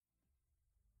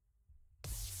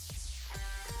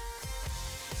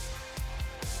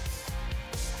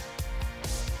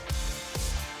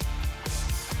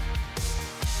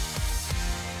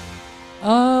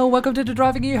Oh, welcome to the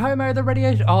Driving You Homo, the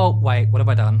radio show. Oh, wait, what have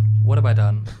I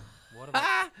done?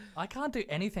 I can't do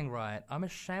anything right. I'm a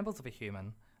shambles of a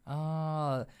human.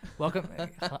 Welcome.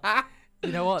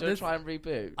 You know what? Do you try and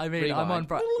reboot? I mean,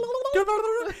 Rewind. I'm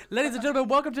on. Ladies and gentlemen,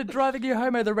 welcome to Driving You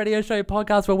Homo, the radio show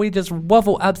podcast where we just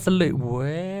waffle absolute.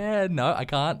 No, I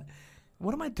can't.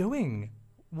 What am I doing?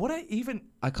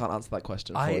 I can't answer that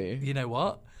question for you. You know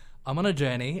what? I'm on a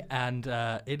journey, and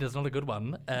it is not a good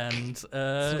one. And It's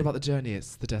not about the journey;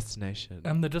 it's the destination.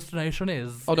 And the destination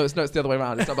is. Oh no, it's the other way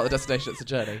around. It's not about the destination; it's the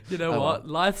journey. You know what?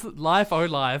 Well. Life, oh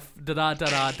life,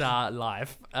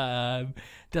 life.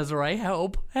 Desiree,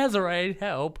 help. Desiree,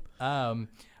 help.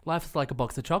 Life is like a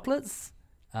box of chocolates.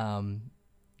 The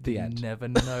you end. Never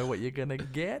know what you're gonna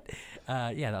get.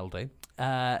 Yeah, that'll do.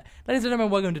 Ladies and gentlemen,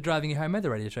 welcome to Driving You Home,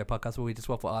 the radio show podcast where we just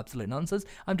waffle absolute nonsense.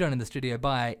 I'm joined in the studio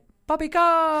by Bobby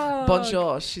Cox.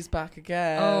 Bonjour, she's back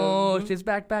again. Oh, she's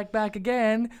back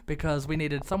again because we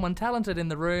needed someone talented in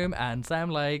the room, and Sam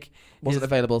Lake wasn't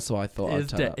available, so I thought I'd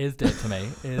turn up. Is dead to me.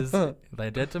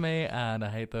 They're dead to me, and I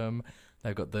hate them.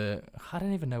 They've got I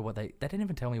don't even know what they didn't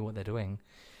even tell me what they're doing.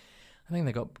 I think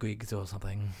they got gigs or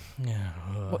something. Yeah.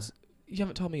 You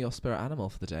haven't told me your spirit animal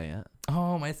for the day yet.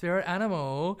 Oh, my spirit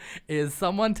animal is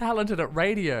someone talented at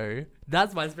radio.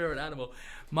 That's my spirit animal.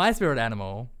 My spirit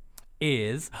animal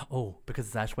is, because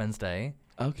it's Ash Wednesday.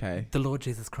 Okay. The Lord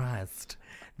Jesus Christ.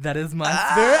 That is my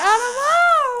spirit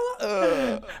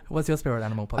animal. What's your spirit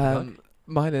animal, Poppy?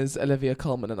 Mine is Olivia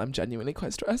Colman, and I'm genuinely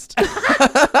quite stressed. I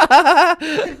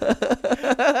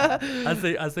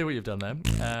see what you've done there.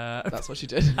 That's what she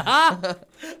did. I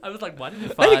was like, why did you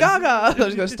find... Lady Gaga! I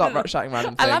was going to start shouting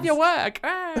random things. I love your work.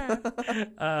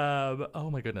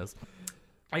 Oh my goodness.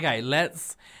 Okay,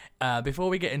 let's... before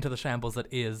we get into the shambles that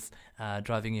is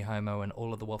Driving You Homo and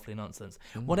all of the waffly nonsense,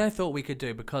 what I thought we could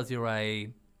do, because you're I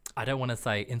don't want to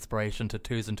say inspiration to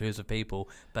twos and twos of people,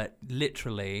 but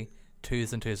literally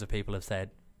twos and twos of people have said,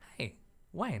 hey,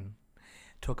 Wayne,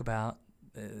 talk about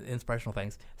inspirational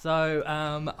things. So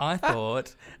I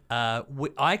thought I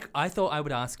thought I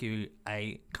would ask you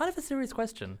a kind of a serious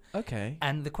question. Okay.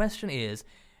 And the question is,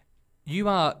 you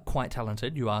are quite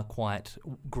talented. You are quite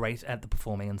great at the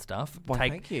performing and stuff. Well,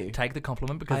 thank you. Take the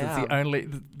compliment because I it's am. the only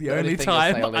only thing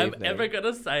time you'll say all I'm evening. ever going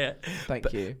to say it.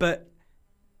 Thank you. But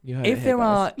You heard it if here, there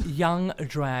guys. are young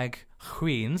drag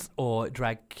queens or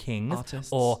drag kings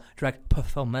Artists. or drag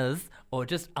performers or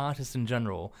just artists in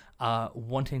general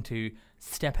wanting to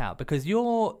step out, because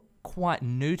you're quite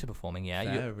new to performing, yeah?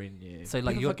 Very new. So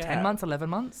like People you're forget. 10 months, 11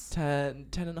 months? 10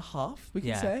 and a half, we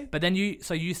can say. But then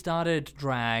you started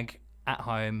drag at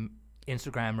home,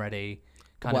 Instagram ready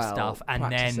kind of stuff, and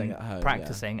practicing then at home,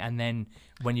 practicing, and then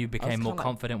when you became more kinda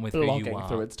confident with who you blogging are.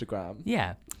 through Instagram.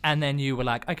 Yeah. And then you were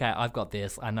like, okay, I've got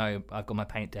this. I know I've got my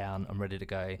paint down. I'm ready to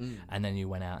go. And then you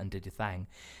went out and did your thing.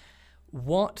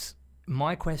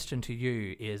 My question to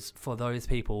you is, for those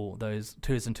people, those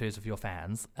twos and twos of your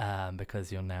fans,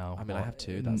 because you're now... I mean, I have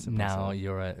two. That's now impressive.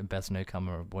 you're a best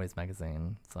newcomer of Boys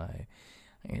Magazine. So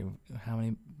how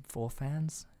many? 4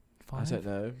 fans? 5? I don't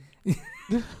know.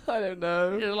 I don't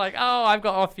know. You're like, oh, I've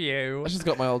got off you. I just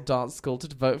got my old dance school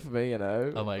to vote for me, you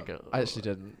know. Oh my God. I actually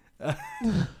didn't.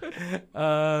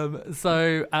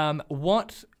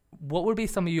 What would be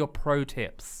some of your pro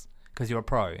tips? Because you're a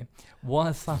pro. What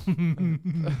are some...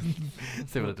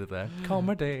 See what I did there?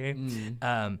 Comedy.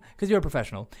 Because you're a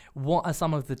professional. What are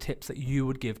some of the tips that you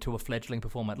would give to a fledgling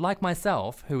performer like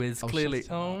myself, who is clearly...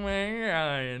 Oh my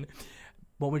God.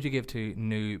 What would you give to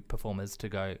new performers to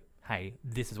go, hey,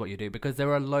 this is what you do? Because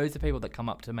there are loads of people that come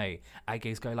up to me at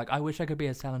gigs go like, I wish I could be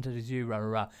as talented as you, rah, rah,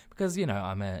 rah. Because, you know,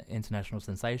 I'm an international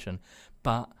sensation.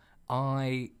 But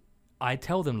I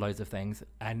tell them loads of things.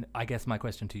 And I guess my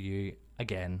question to you,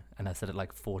 again, and I said it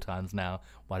like 4 times now,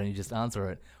 why don't you just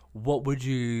answer it? What would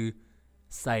you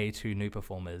say to new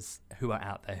performers who are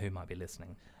out there who might be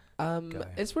listening?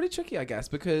 It's really tricky, I guess,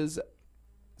 because...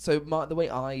 So the way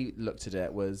I looked at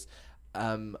it was...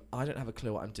 I don't have a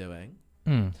clue what I'm doing.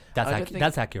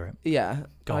 That's accurate. Yeah,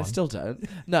 Go I on. still don't.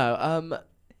 No,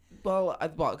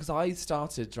 because I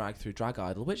started drag through Drag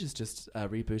Idol, which is just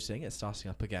rebooting. It's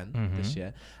starting up again this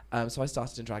year. So I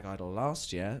started in Drag Idol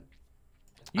last year.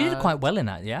 You did quite well in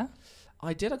that, yeah?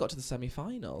 I did. I got to the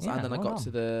semi-finals, Yeah, and then I well got done.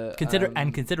 to the...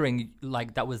 Considering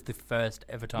like that was the first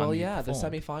ever time well, you yeah, the performed.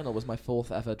 semi-final was my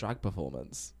 4th ever drag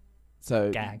performance.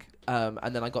 So Gag.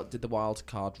 And then I did the wild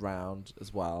card round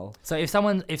as well. So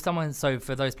so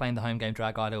for those playing the home game,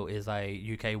 Drag Idol is a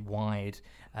UK-wide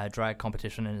drag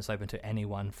competition, and it's open to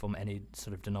anyone from any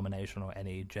sort of denomination or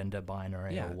any gender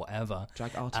binary or whatever.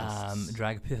 Drag artists.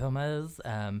 Drag performers.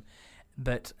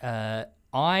 But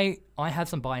I have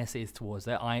some biases towards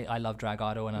it. I love Drag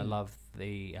Idol and I love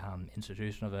the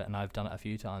institution of it, and I've done it a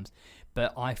few times.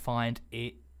 But I find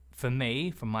it, for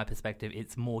me, from my perspective,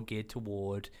 it's more geared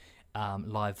toward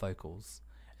live vocals.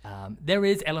 There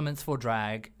is elements for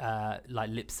drag, like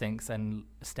lip syncs and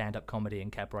stand-up comedy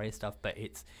and cabaret stuff, but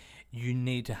you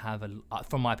need to have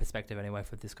from my perspective anyway,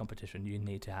 for this competition, you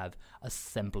need to have a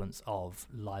semblance of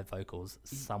live vocals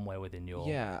somewhere within your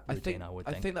routine.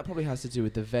 I think that probably has to do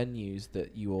with the venues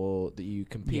that you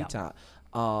compete at.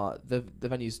 The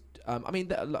venues. I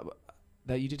mean,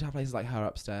 you did have places like Her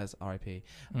Upstairs, RIP,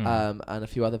 and a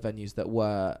few other venues that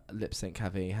were lip sync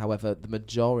heavy. However, the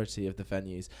majority of the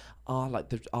venues are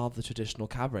the traditional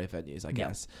cabaret venues, I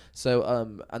guess. So,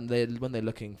 and when they're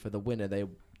looking for the winner,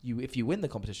 if you win the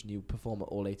competition, you perform at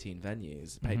all 18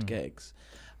 venues, paid gigs.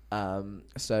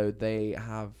 So they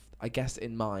have, I guess,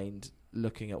 in mind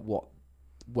looking at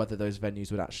whether those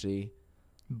venues would actually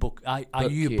are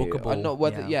you bookable? Not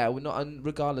whether, we're not, and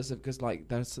regardless of, because like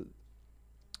there's.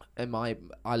 I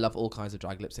love all kinds of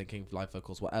drag, lip syncing, live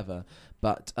vocals, whatever.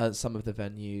 But some of the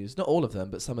venues, not all of them,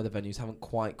 but some of the venues haven't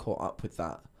quite caught up with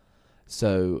that.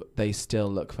 So they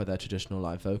still look for their traditional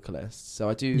live vocalists. So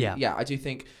I do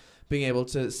think being able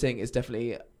to sing is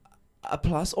definitely a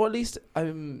plus, or at least I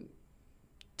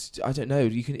don't know.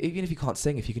 You can, even if you can't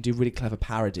sing, if you can do really clever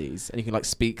parodies and you can like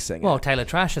speak sing. Well, Taylor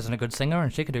Trash isn't a good singer,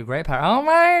 and she could do great Oh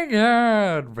my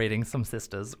god! Reading some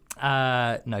sisters.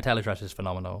 No, Taylor Trash is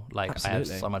phenomenal. Like, absolutely.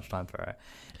 I have so much time for her.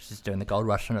 She's doing the Gold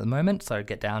Rush at the moment, so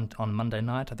get down on Monday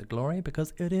night at the Glory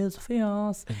because it is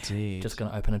fierce. Indeed. Just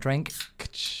gonna open a drink.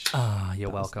 You're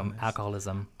welcome. Nice.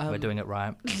 Alcoholism. We're doing it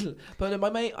right. But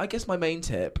I guess my main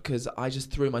tip, because I just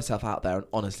threw myself out there, and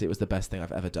honestly, it was the best thing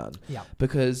I've ever done. Yeah.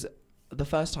 Because the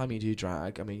first time you do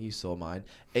drag, I mean, you saw mine.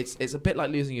 It's a bit like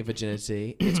losing your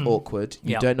virginity. It's awkward.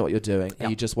 You don't know what you're doing,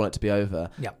 and you just want it to be over.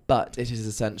 Yeah. But it is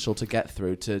essential to get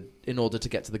through in order to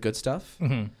get to the good stuff. Mm-hmm.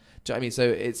 Do you know what I mean? So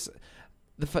it's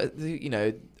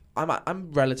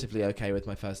I'm relatively okay with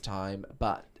my first time,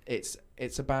 but it's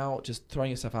about just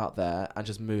throwing yourself out there and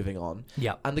just moving on.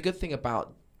 Yeah. And the good thing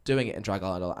about doing it in Drag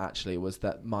Idol actually was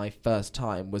that my first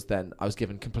time was then I was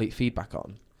given complete feedback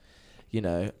on,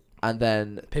 and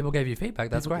then people gave you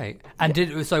feedback. That's great. And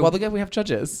we have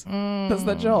judges. That's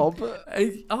their job.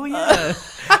 Oh yeah.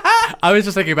 I was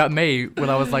just thinking about me when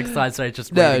I was like side stage,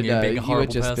 just reading you and being a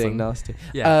horrible person. You were just being nasty.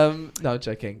 Yeah. No, I'm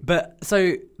joking. But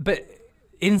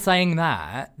in saying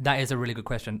that is a really good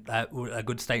question. A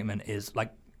good statement is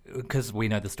like, because we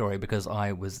know the story, because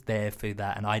I was there for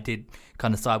that, and I did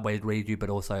kind of sideways read you,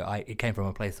 but also it came from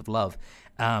a place of love.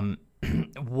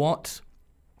 What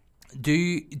do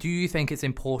you think it's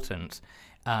important?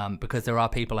 Because there are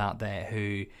people out there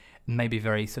who may be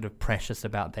very sort of precious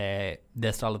about their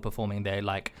style of performing. They're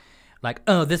like,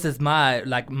 oh, this is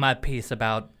my piece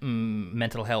about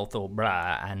mental health or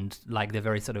blah, and like they're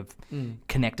very sort of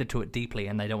connected to it deeply,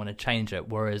 and they don't want to change it.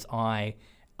 Whereas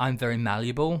I'm very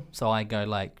malleable, so I go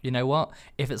like, you know what?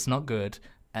 If it's not good,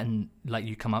 and like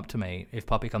you come up to me, if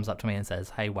Poppy comes up to me and says,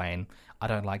 "Hey Wayne, I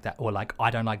don't like that," or like,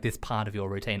 "I don't like this part of your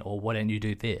routine," or "Why don't you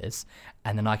do this?"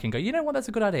 And then I can go, you know what, that's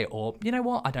a good idea, or you know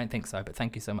what, I don't think so, but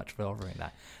thank you so much for offering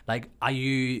that. Like, are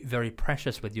you very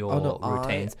precious with your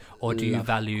routines, or do you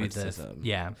value criticism.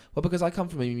 Well, because I come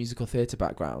from a musical theatre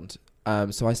background,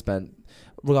 so I spent,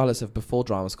 regardless of before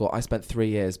drama school, I spent 3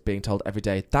 years being told every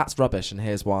day, that's rubbish and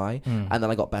here's why. And then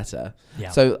I got better.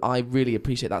 Yeah. So I really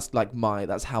appreciate that's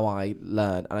how I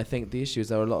learn. And I think the issue is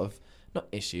there are a lot of,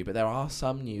 but there are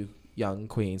some new young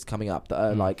queens coming up that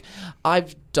are like,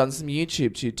 I've done some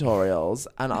YouTube tutorials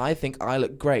and I think I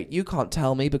look great. You can't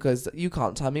tell me because you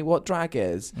can't tell me what drag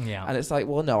is. Yeah. And it's like,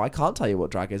 well, no, I can't tell you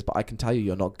what drag is, but I can tell you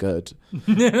you're not good.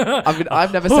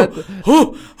 I've never said...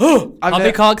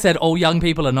 Harvey Clark said all young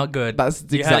people are not good. That's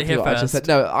exactly what I just said.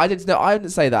 No, I didn't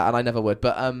say that, and I never would.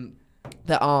 But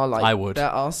there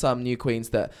are some new queens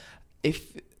that,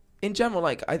 if... In general,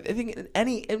 like, I think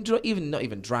not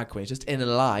even drag queens, just in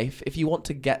life, if you want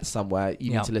to get somewhere,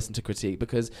 you need to listen to critique,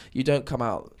 because you don't come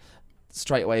out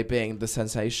straight away being the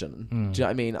sensation. Do you know what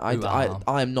I mean?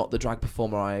 I am not the drag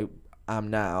performer I am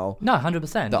now. No,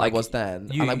 100%. That I was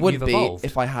then. And I wouldn't be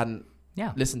if I hadn't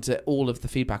listened to all of the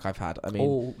feedback I've had. I mean,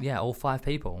 all 5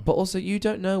 people. But also, you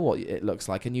don't know what it looks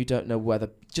like, and you don't know whether,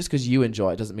 just because you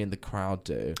enjoy it doesn't mean the crowd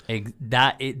do.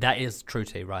 That is true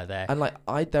too, right there. And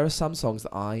like, there are some songs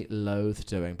that I loathe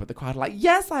doing, but the crowd are like,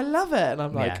 yes, I love it, and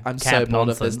I'm like, I'm so bored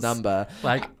of this number.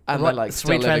 Like, and they're like,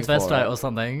 Sweet Transvestite or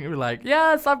something. You're like,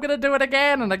 yes, I'm gonna do it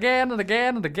again and again and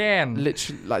again and again.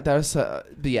 Literally, like,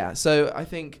 So I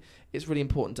think it's really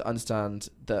important to understand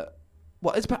that.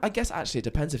 Well, I guess actually it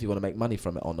depends if you want to make money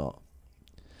from it or not.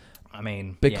 I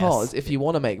mean, because if you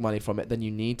want to make money from it, then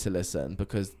you need to listen,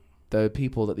 because the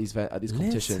people at these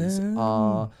competitions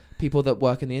are people that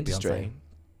work in the industry. Beyonce.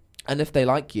 And if they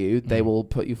like you, they will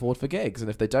put you forward for gigs. And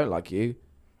if they don't like you,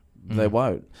 they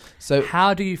won't. So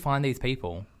how do you find these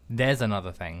people? There's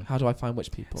another thing. How do I find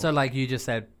which people? So like you just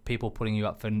said, people putting you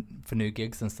up for new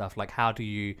gigs and stuff. Like how do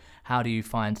you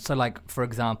find? So like for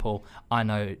example, I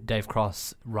know Dave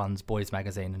Cross runs Boys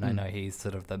Magazine, and I know he's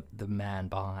sort of the man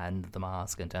behind the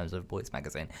mask in terms of Boys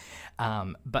Magazine.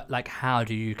 But like, how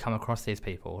do you come across these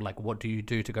people? Like, what do you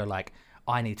do to go like,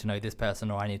 I need to know this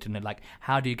person, or I need to know, like,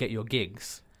 how do you get your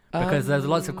gigs? Because there's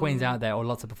lots of queens out there, or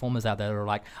lots of performers out there that are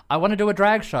like, I want to do a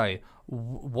drag show.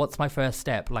 What's my first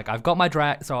step? Like, I've got my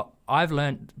drag, so I've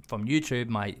learned from YouTube,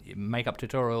 my makeup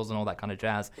tutorials and all that kind of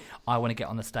jazz. I want to get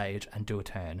on the stage and do a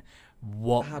turn.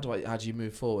 How do you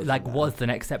move forward? Like, what's the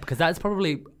next step? Because that's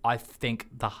probably, I think,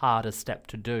 the hardest step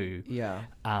to do. Yeah.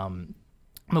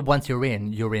 But once you're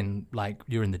in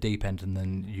the deep end, and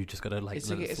then you just got to like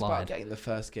let it it's slide. About getting the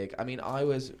first gig. I mean,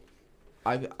 I've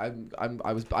been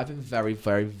very,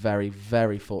 very, very,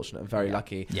 very fortunate and very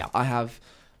lucky. Yeah. I have,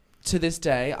 to this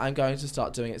day, I'm going to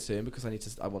start doing it soon because I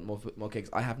want more gigs.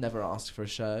 I have never asked for a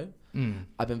show.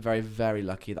 I've been very, very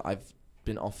lucky that I've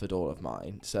been offered all of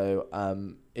mine. So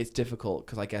it's difficult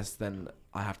because I guess then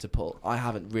I have to pull. I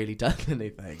haven't really done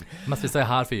anything. It must be so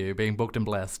hard for you being booked and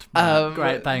blessed.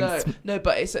 Great, thanks. No,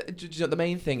 but it's the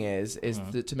main thing is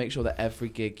to make sure that every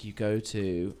gig you go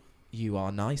to, you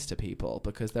are nice to people,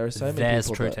 because there are so many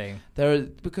people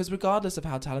because regardless of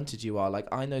how talented you are, like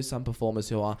I know some performers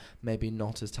who are maybe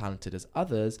not as talented as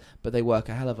others, but they work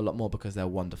a hell of a lot more because they're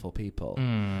wonderful people.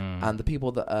 And the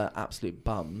people that are absolute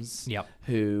bums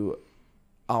who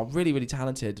are really, really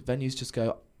talented, venues just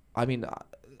go, I mean,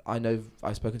 I know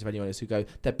I've spoken to venues who go,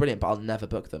 they're brilliant, but I'll never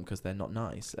book them because they're not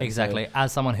nice. And exactly.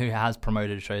 As someone who has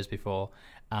promoted shows before,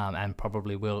 and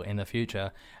probably will in the future,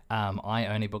 I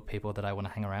only book people that I want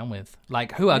to hang around with,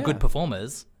 like who are good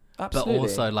performers, absolutely, but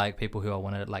also like people who I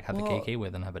want to like have a kiki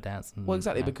with and have a dance. And,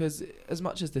 exactly, because as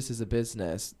much as this is a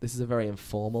business, this is a very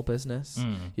informal business.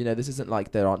 You know, this isn't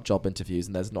like there aren't job interviews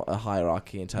and there's not a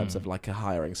hierarchy in terms of like a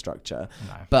hiring structure.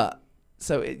 No. But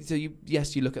so you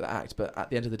look at the act, but at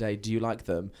the end of the day, do you like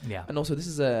them? Yeah. And also, this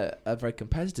is a very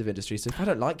competitive industry, so if I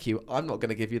don't like you, I'm not going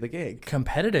to give you the gig.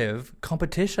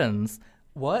 Competitions.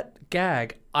 What?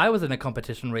 Gag. I was in a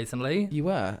competition recently. You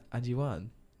were, and you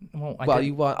won. Well,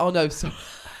 you won. Oh, no, sorry.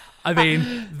 I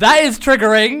mean, that is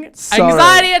triggering. Sorry.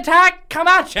 Anxiety attack, come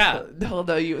at ya.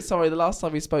 No, sorry. The last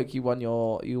time we spoke, you won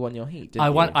your heat,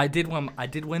 didn't you? I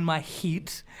did win my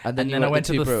heat. And then I went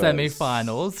to the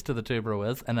semi-finals, to the two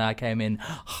brewers, and I came in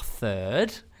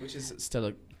third. Which is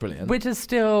still brilliant. Which is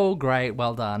still great.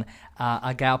 Well done.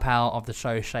 A gal pal of the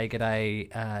show, Shay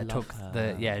G'day, took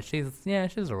her.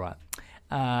 She's all right.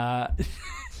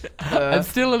 I'm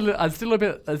still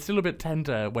a bit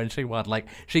tender when she won. Like,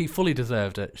 she fully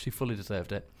deserved it.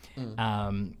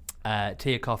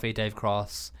 Tia Coffee, Dave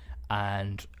Cross,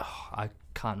 and I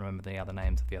can't remember the other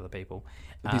names of the other people.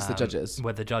 These the judges.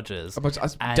 Were the judges.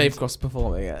 Dave Cross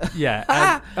performing it.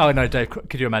 Yeah. Oh no, Dave!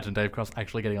 Could you imagine Dave Cross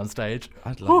actually getting on stage?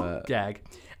 I'd love it. Gag.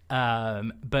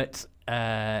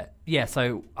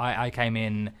 So I came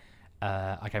in.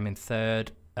 I came in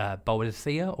third.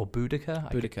 Boudica or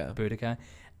Boudica.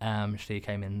 She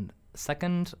came in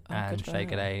second, and Shay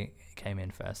G'day came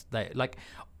in first.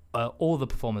 All the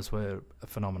performers were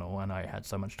phenomenal, and I had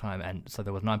so much time, and so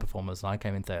there was 9 performers, and I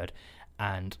came in third,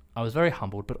 and I was very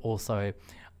humbled, but also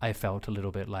I felt a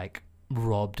little bit like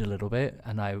robbed a little bit,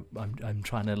 and I'm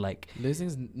trying to like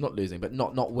losing's not losing, but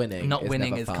not winning. Not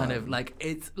winning is kind of like,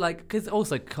 it's like, because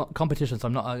also competitions.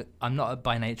 I'm not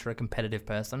by nature a competitive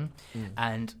person,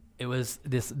 and there was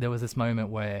this moment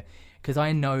where, because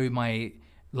I know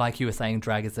like you were saying,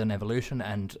 drag is an evolution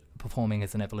and performing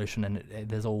is an evolution, and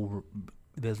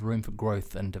there's room for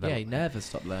growth and development. Yeah, you never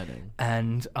stop learning.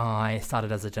 And I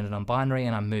started as a gender non-binary,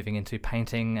 and I'm moving into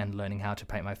painting and learning how to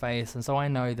paint my face, and so I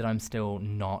know that I'm still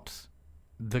not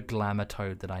the glamour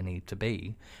toad that I need to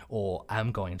be, or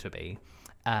am going to be.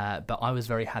 But I was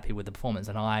very happy with the performance,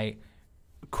 and I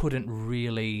couldn't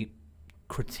really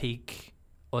critique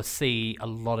or see a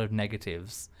lot of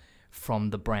negatives from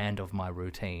the brand of my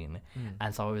routine.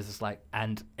 And so I was just like,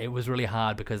 and it was really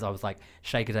hard because I was like,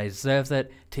 Shay G'day deserves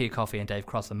it, Tia Coffee and Dave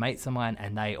Cross are mates of mine,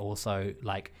 and they also,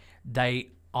 like,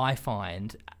 I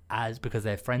find, as because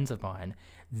they're friends of mine,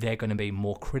 they're going to be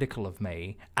more critical of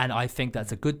me, and I think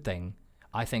that's a good thing.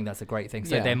 I think that's a great thing.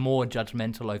 So they're more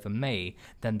judgmental over me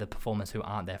than the performers who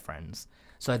aren't their friends.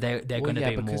 So they're going to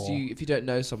be more... because if you don't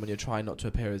know someone, you're trying not to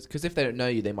appear as... Because if they don't know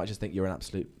you, they might just think you're an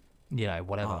absolute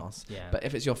whatever. arse. Yeah. But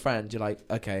if it's your friend, you're like,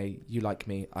 okay, you like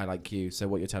me, I like you. So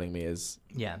what you're telling me is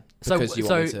because you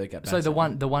want me to get better. So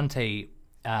the one tea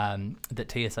that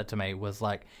Tia said to me was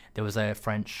like, there was a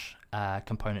French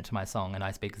component to my song, and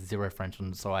I speak zero French,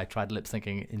 and so I tried lip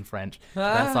syncing in French to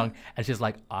that song, and she's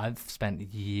like, I've spent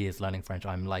years learning French,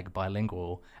 I'm like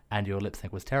bilingual, and your lip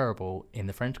sync was terrible in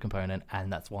the French component, and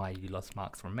that's why you lost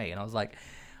marks from me. And I was like,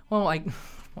 well,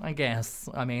 I guess,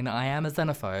 I mean, I am a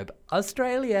xenophobe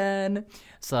Australian,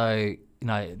 so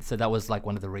so that was like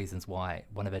one of the reasons why,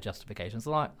 one of her justifications.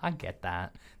 Like, I get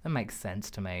that makes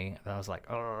sense to me. And I was like,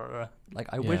 like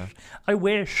I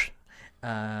wish.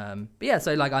 But yeah,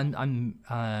 so like I'm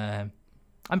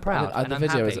proud. The I'm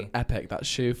video happy. is epic. That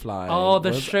shoe fly. Oh,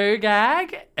 the shoe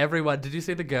gag! Everyone, did you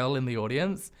see the girl in the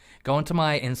audience? Go onto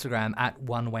my Instagram at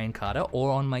 @1WayneCarter, or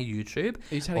on my YouTube,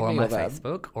 Are you telling or on me my that?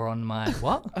 Facebook, or on my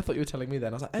what? I thought you were telling me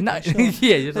then. I was like, okay, No, sure.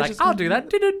 yeah, you're like, just I'll gonna- do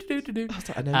that. I was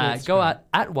like, I know your Go Instagram.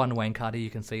 at @1WayneCarter.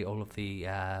 You can see all of the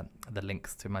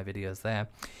links to my videos there.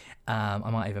 I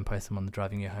might even post them on the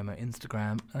Driving You Homo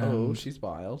Instagram. Oh, she's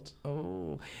wild.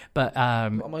 But What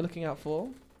am I looking out for?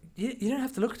 you don't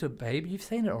have to look to it, babe. You've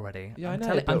seen it already. Yeah, I'm I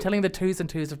know, I'm but- telling the twos and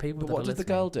twos of people. But that what are did the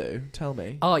listening. girl do? Tell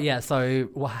me. Oh yeah, so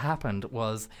what happened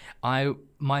was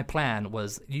my plan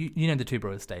was you know the Two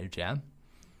Bros stage, yeah?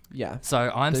 Yeah.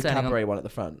 So I'm The standing cabaret one at the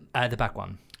front. on the back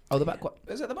one. Oh, the back one.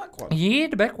 Is it the back one? Yeah,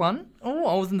 the back one. Oh,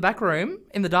 I was in the back room,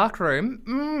 in the dark room,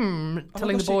 Oh my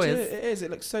telling the gosh, boys. It is.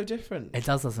 It looks so different. It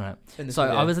does, doesn't it? In this So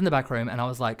video. I was in the back room and I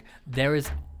was like,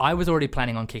 I was already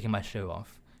planning on kicking my shoe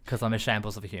off because I'm a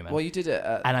shambles of a human. Well, you did it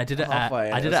at And I did it halfway.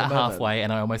 at, I did it at halfway,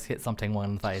 and I almost hit something one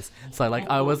in the face. So like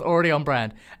I was already on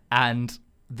brand, and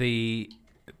the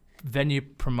venue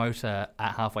promoter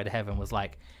at Halfway to Heaven was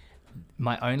like,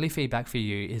 my only feedback for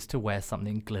you is to wear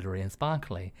something glittery and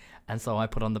sparkly. And so I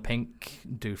put on the pink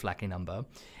dooflacky number,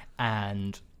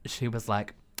 and she was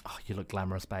like, oh, you look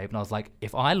glamorous, babe. And I was like,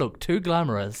 if I look too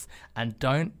glamorous and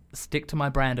don't stick to my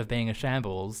brand of being a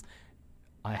shambles,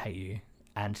 I hate you.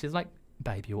 And she's like,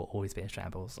 babe, you will always be a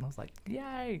shambles. And I was like,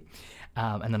 yay.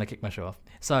 And then I kicked my shoe off.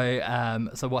 So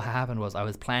what happened was I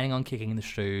was planning on kicking the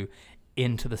shoe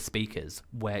into the speakers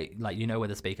where, like, where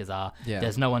the speakers are. Yeah.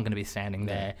 There's no one going to be standing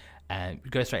there. And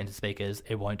go straight into speakers.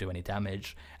 It won't do any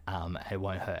damage. It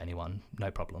won't hurt anyone.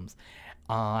 No problems.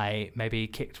 I maybe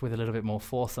kicked with a little bit more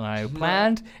force than I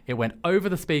planned. It went over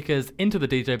the speakers into the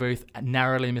DJ booth,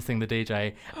 narrowly missing the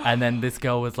DJ. And then this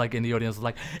girl was like in the audience was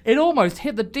like, it almost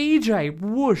hit the DJ.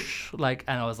 Whoosh. Like,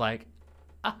 and I was like,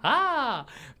 aha.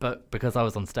 But because I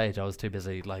was on stage, I was too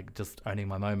busy like just owning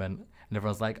my moment. And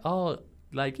everyone's like, oh,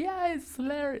 like, yeah, it's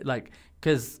hilarious. Like,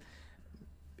 because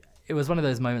it was one of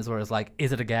those moments where it's like,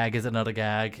 is it a gag? Is it not a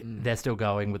gag? They're still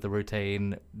going with the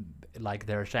routine. Like,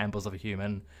 they're a shambles of a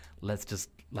human. Let's just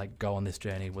like go on this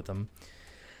journey with them.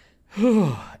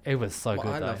 It was so good.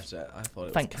 I though. loved it. I thought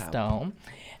it Thanks, was camp.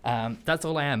 Dom. That's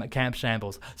all I am at Camp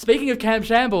Shambles. Speaking of Camp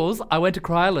Shambles, I went to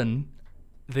Krylan.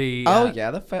 The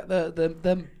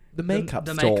makeup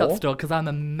the store. makeup store, because I'm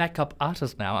a makeup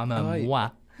artist now. I'm a moi.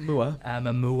 Mua. I'm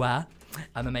a moi.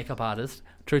 I'm a makeup artist.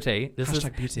 True T.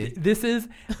 Hashtag beauty. This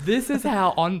is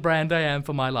how on brand I am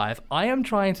for my life. I am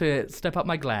trying to step up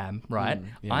my glam, right?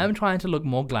 yeah. I am trying to look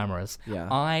more glamorous. Yeah.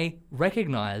 I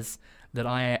recognize that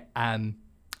I am,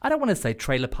 I don't want to say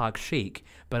trailer park chic,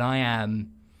 but I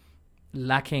am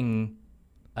lacking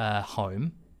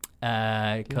home.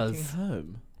 Looking Because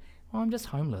home. well, I'm just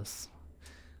homeless.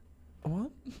 What?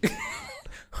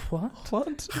 What?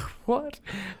 What? What?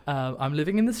 I'm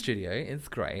living in the studio. It's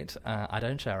great. I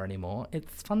don't shower anymore.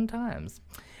 It's fun times.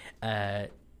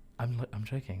 I'm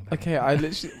joking. but- Okay,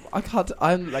 I can't.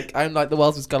 I'm like the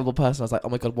world's most gullible person. I was like, oh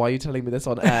my god, why are you telling me this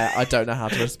on air? I don't know how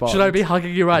to respond. Should I be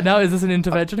hugging you right now? Is this an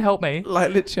intervention? Help me.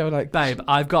 like literally? I'm like, Babe,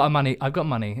 I've got money.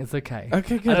 It's okay.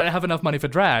 Okay, I good. don't have enough money for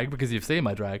drag because you've seen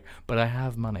my drag, but I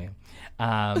have money.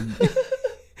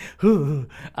 So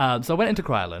I went into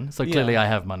Krylan. So clearly Yeah. I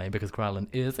have money because Krylan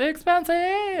is expensive.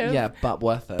 Yeah, but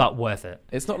worth it. But worth it.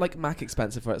 It's not like MAC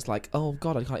expensive where it's like, oh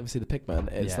god, I can't even see the pigment.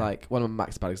 It's Yeah. like, well,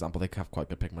 MAC's a bad example. They have quite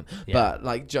good pigment. Yeah. But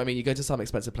like, do you know what I mean? You go to some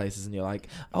expensive places and you're like,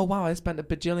 oh wow, I spent £1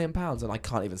 bajillion and I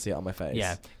can't even see it on my face.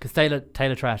 Yeah, because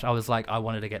Taylor Trash, I was like, I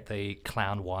wanted to get the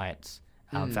clown white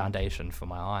foundation for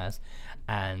my eyes,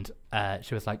 and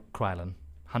she was like, Krylan,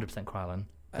 100% Krylan.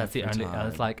 That's the Every only. I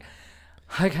was time. like,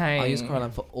 okay. I use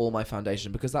Krylan for all my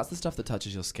foundation because that's the stuff that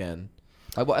touches your skin.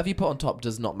 Like whatever you put on top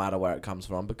does not matter where it comes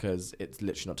from because it's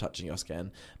literally not touching your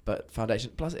skin. But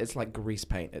foundation, plus it's like grease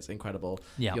paint. It's incredible.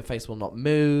 Yeah. Your face will not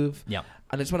move. Yeah.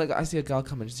 And it's when I see a girl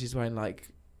come in, she's wearing like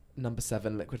No.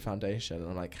 7 liquid foundation, and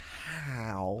I'm like,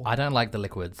 how? I don't like the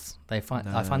liquids. I find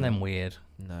them weird.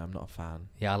 No, I'm not a fan.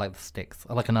 Yeah, I like the sticks.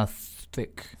 I like a nice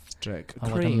stick. Strick. I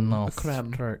like Cream. a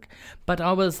creme. stick. But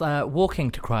I was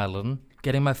walking to Krylan,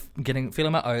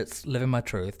 feeling my oats, living my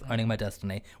truth, owning my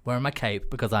destiny, wearing my cape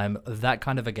because I'm that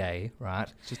kind of a gay,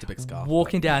 right? It's just a big scarf.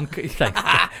 Walking down,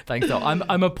 thanks. So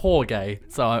I'm a poor gay,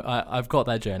 so I've got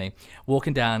that journey.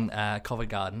 Walking down Covent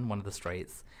Garden, one of the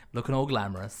streets, looking all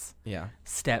glamorous. Yeah.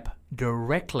 Step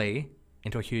directly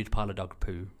into a huge pile of dog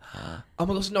poo. Oh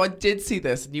my gosh, no, I did see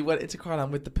this. And you went into Krylan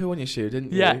with the poo on your shoe,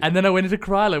 didn't you? Yeah, and then I went into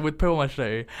Krylan with poo on my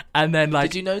shoe. And then, like...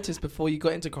 Did you notice before you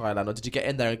got into Krylan, or did you get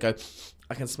in there and go,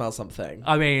 I can smell something?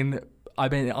 I mean,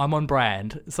 I'm on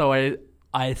brand. So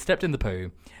I stepped in the poo.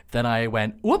 Then I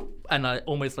went, whoop, and I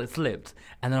almost like slipped.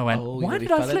 And then I went, why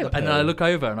did I slip? And then I look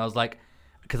over and I was like,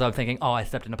 because I'm thinking, I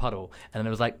stepped in a puddle. And then it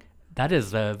was like, that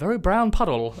is a very brown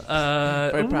puddle.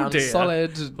 Very brown,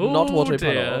 solid, not watery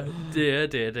puddle. Dear.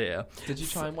 Did you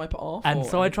try and wipe it off? And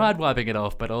so I tried wiping it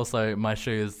off, but also my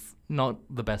shoes, not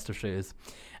the best of shoes.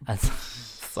 And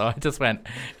so I just went,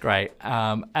 great.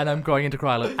 And I'm going into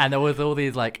Krylan, and there was all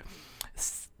these like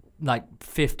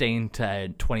 15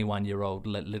 to 21-year-old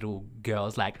little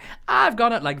girls, like, I've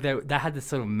got it. Like they had this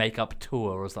sort of makeup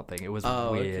tour or something. It was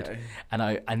weird. Okay.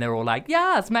 And they were all like,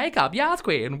 yes, makeup, yes,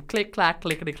 queen, click clack,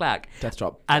 clickety clack. Death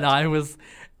drop. And I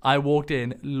walked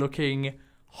in looking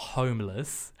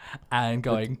homeless and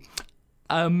going,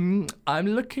 I'm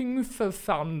looking for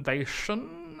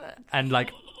foundation, and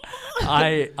like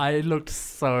I looked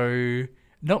so,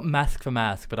 not mask for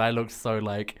mask, but I looked so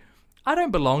like, I don't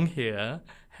belong here.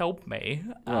 Help me.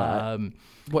 Right.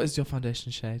 What is your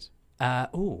foundation shade? I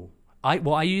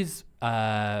use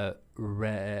I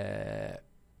want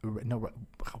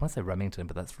to say Remington,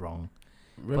 but that's wrong.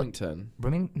 Remington?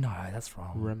 No, that's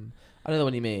wrong. I don't know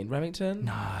what you mean. Remington?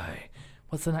 No.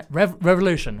 What's the name?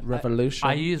 Revolution. Revolution?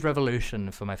 I use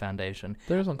Revolution for my foundation.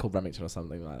 There is one called Remington or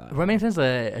something like that. Remington's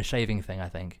a shaving thing, I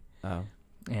think. Oh.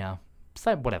 Yeah.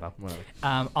 So, whatever.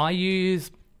 I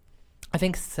use, I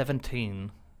think,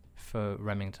 17 for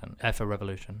Remington, for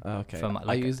Revolution. Okay.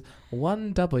 I use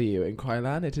 1W in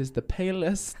Krylan. It is the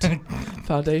palest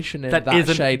foundation in that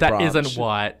shade branch. That isn't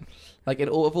white. Like in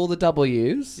all of all the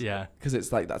W's. Yeah. Because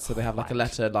it's like that. So they have like a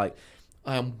letter like,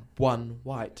 I am one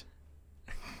white.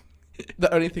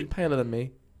 The only thing paler than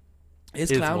me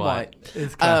is clown white.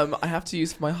 I have to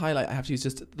use for my highlight. I have to use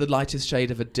just the lightest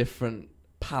shade of a different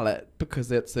palette because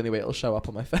that's the only way it'll show up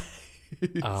on my face.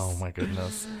 Oh my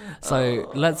goodness. So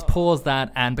let's pause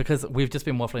that, and because we've just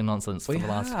been waffling nonsense for the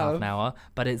last half an hour,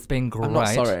 but it's been great. I'm not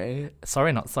sorry.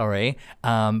 Sorry, not sorry.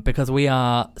 Because we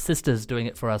are sisters doing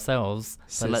it for ourselves.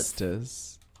 So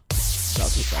sisters.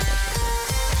 Sisters.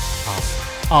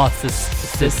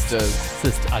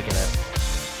 I get it.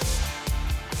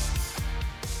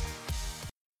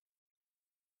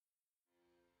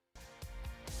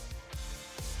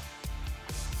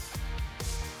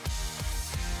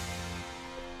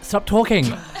 Stop talking.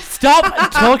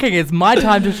 Stop talking. It's my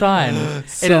time to shine.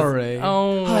 Sorry.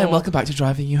 Hi, and welcome back to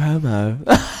Driving You Homo.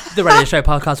 The radio show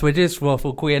podcast where just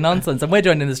waffle queer nonsense. And we're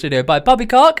joined in the studio by Bobby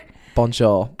Cock.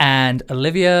 Bonjour. And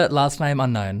Olivia, last name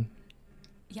unknown.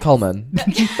 Yes. Coleman.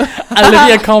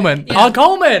 Olivia Coleman. Yeah. Oh,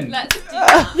 Coleman. Let's do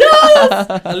that.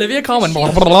 Yes. Olivia Coleman.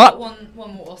 She's got one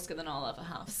more Oscar than I'll ever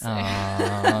have.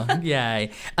 So.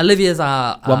 Yay. Olivia's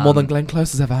our... one more than Glenn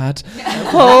Close has ever had.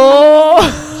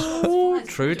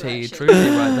 True tea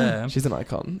right there. She's an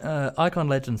icon. Icon,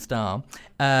 legend, star.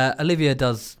 Olivia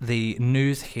does the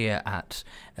news here at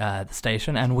the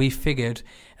station, and we figured,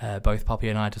 both Poppy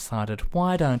and I decided,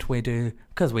 why don't we do,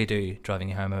 because we do Driving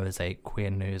You Homo as a queer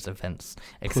news events,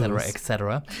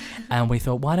 etc. And we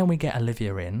thought, why don't we get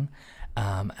Olivia in,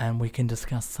 and we can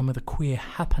discuss some of the queer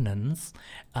happenings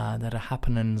that are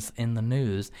happenings in the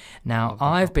news. Now,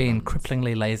 I've been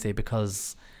cripplingly lazy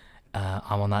because...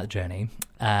 I'm on that journey.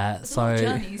 So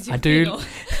I do.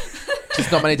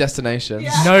 Just not many destinations.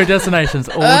 Yeah. No destinations,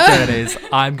 all journeys.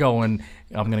 I'm going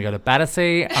to go to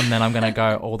Battersea, and then I'm going to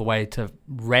go all the way to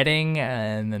Reading,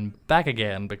 and then back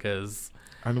again because.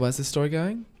 And where's this story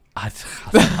going?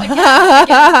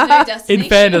 In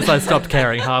fairness, I stopped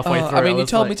caring halfway through. I mean, you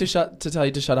told me to tell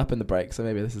you to shut up in the break, so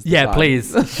maybe this is. Yeah,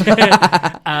 please.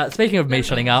 Speaking of me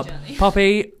shutting up,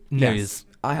 Poppy, news. Yes.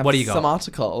 I have what do you got? Some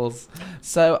articles.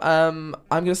 So I'm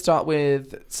going to start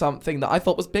with something that I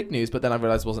thought was big news, but then I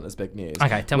realised wasn't as big news.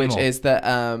 Okay, tell me more. Which is that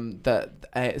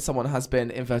someone has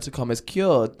been, inverted commas,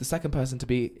 cured, the second person to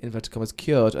be, inverted commas,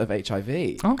 cured of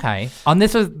HIV. Okay. And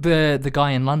this was the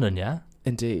guy in London, yeah?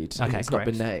 Indeed. Okay, He's not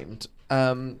been named.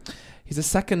 He's the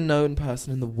second known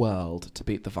person in the world to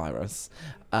beat the virus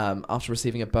after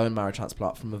receiving a bone marrow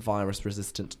transplant from a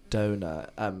virus-resistant donor.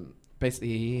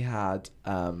 Basically, he had...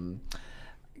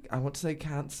 I want to say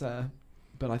cancer,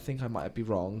 but I think I might be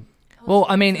wrong. Well,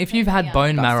 I mean, if you've had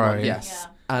bone That's the marrow, one, yes,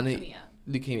 and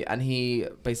leukemia, and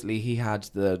he had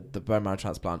the bone marrow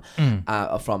transplant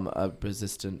from a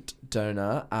resistant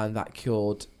donor, and that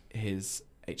cured his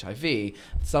HIV.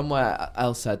 Somewhere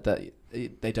else said that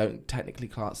they don't technically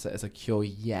class it as a cure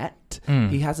yet.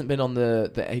 He hasn't been on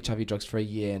the HIV drugs for a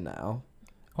year now.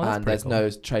 Oh, and there's no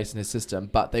trace in his system,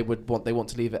 but they want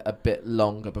to leave it a bit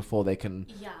longer before they can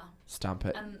stamp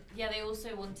it. They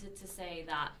also wanted to say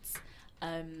that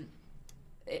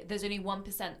there's only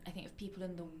 1%, I think, of people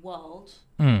in the world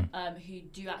who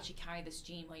do actually carry this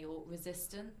gene where you're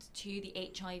resistant to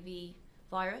the HIV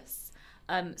virus.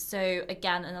 So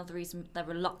again, another reason they're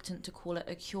reluctant to call it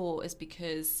a cure is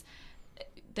because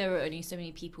there are only so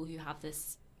many people who have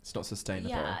this. It's not sustainable.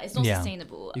 Yeah, it's not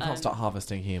sustainable. You can't start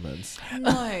harvesting humans.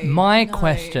 No. My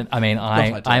question, I mean,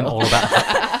 I'm all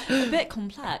about... a bit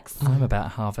complex. I'm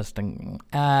about harvesting.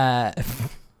 I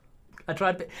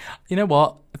tried... You know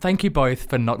what? Thank you both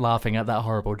for not laughing at that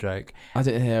horrible joke. I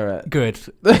didn't hear it. Good.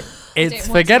 It's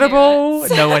forgettable.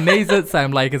 No one needs it.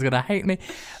 Sam Lake is going to hate me.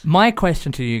 My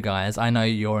question to you guys, I know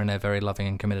you're in a very loving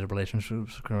and committed relationship.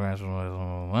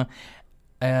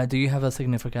 Do you have a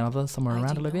significant other somewhere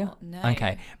around, Olivia? No.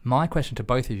 Okay. My question to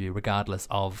both of you, regardless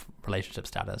of relationship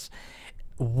status,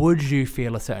 would you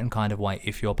feel a certain kind of way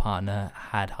if your partner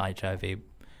had HIV?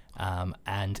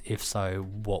 And if so,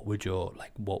 what would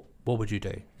what would you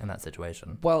do in that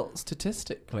situation? Well,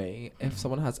 statistically, if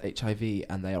someone has HIV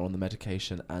and they are on the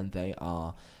medication and they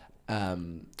are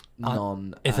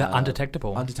is that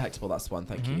undetectable? Undetectable, that's the one,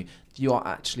 thank you. You are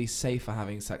actually safer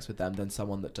having sex with them than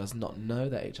someone that does not know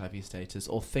their HIV status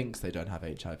or thinks they don't have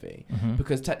HIV.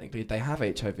 Because technically they have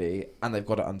HIV and they've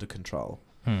got it under control.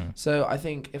 So I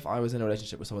think if I was in a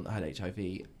relationship with someone that had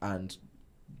HIV and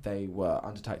they were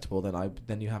undetectable,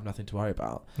 then you have nothing to worry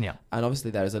about. Yeah. And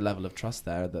obviously there is a level of trust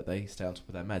there that they stay on top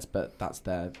of their meds, but that's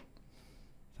them.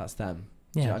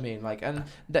 Yeah. Do you know what I mean? Like, and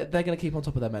they're going to keep on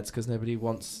top of their meds because nobody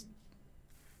wants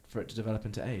for it to develop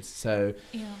into AIDS. So,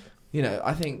 you know,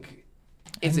 I think,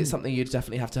 is it something you'd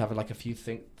definitely have to have like a few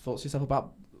thoughts to yourself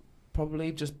about?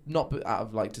 Probably, just not out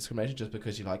of like discrimination, just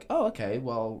because you're like, oh, okay,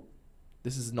 well,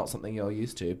 this is not something you're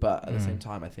used to. But at the same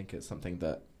time, I think it's something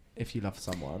that if you love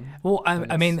someone... Well,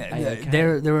 I mean,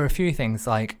 there are a few things.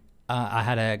 Like, I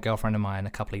had a girlfriend of mine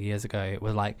a couple of years ago. It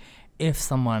was like, if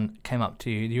someone came up to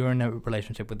you, you were in a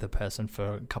relationship with the person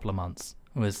for a couple of months.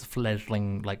 It was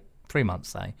fledgling, like 3 months,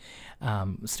 say.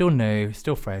 Still new,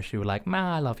 still fresh. You were like,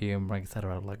 I love you, and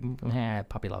etc. Like,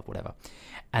 puppy love, whatever.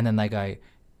 And then they go,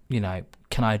 you know,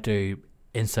 can I do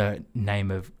insert name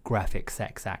of graphic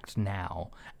sex act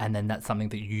now? And then that's something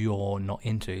that you're not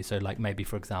into. So like maybe,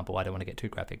 for example, I don't want to get too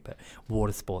graphic, but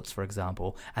water sports, for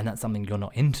example, and that's something you're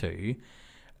not into.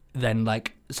 Then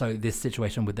like, so this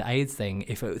situation with the AIDS thing,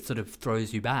 if it sort of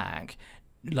throws you back,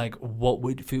 like what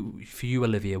would, for you,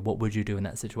 Olivia, what would you do in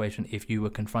that situation if you were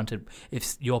confronted,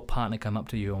 if your partner came up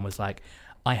to you and was like,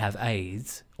 I have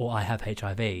AIDS or I have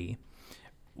HIV,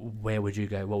 where would you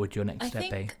go? What would your next step be? I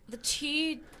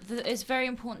think it's very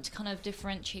important to kind of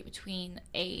differentiate between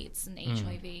AIDS and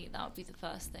HIV. That would be the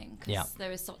first thing, because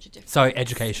there is such a difference. So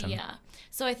education. Yeah.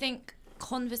 So I think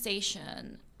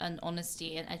conversation and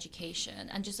honesty and education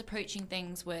and just approaching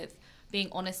things with being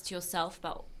honest to yourself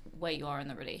about where you are in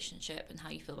the relationship and how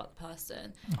you feel about the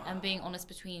person and being honest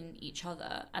between each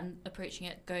other and approaching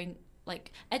it going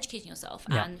like educating yourself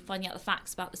and finding out the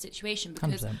facts about the situation,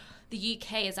 because 100%. the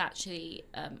UK is actually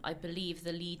I believe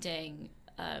the leading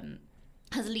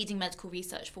has leading medical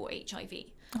research for HIV.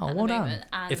 Oh, well done.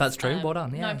 And, if that's true, well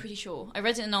done. Yeah. No, I'm pretty sure. I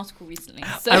read it in an article recently.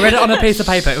 So. I read it on a piece of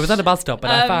paper. It was at a bus stop,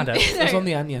 but I found it. It was on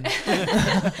The Onion. It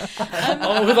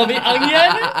was on The Onion?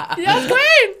 Yes,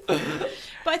 queen!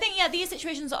 But I think, these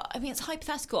situations are, I mean, it's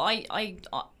hypothetical. I'm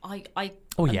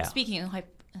speaking in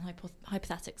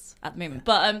hypothetics at the moment.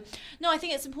 But no, I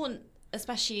think it's important,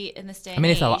 especially in this day and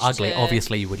age. If they were ugly,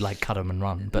 obviously you would like cut them and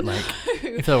run. But like,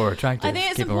 if they were attractive, I think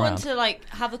it's keep them around. important to like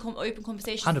have open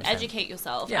conversations, 100%. and educate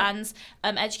yourself and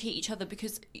educate each other,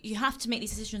 because you have to make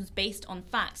these decisions based on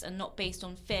facts and not based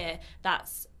on fear.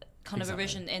 That's kind of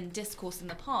arisen in discourse in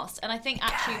the past. And I think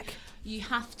actually you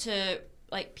have to.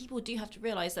 Like, people do have to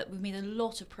realise that we've made a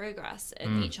lot of progress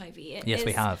in HIV. Yes,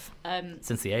 we have.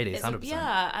 Since the 80s, 100%.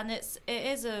 Yeah, and it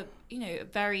is a,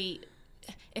 very,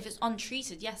 if it's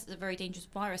untreated, yes, it's a very dangerous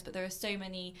virus, but there are so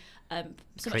many,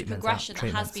 so much progression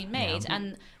that has been made,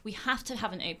 and we have to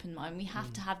have an open mind. We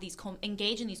have to have these,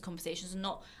 engage in these conversations and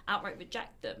not outright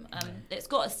reject them. It's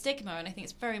got a stigma, and I think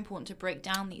it's very important to break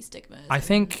down these stigmas. I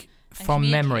think from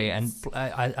memory, and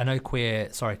I know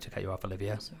queer, sorry to cut you off,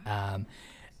 Olivia,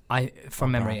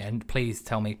 from memory, and please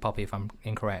tell me, Poppy, if I'm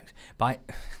incorrect, but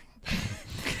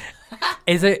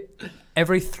is it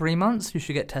every 3 months? You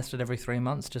should get tested every 3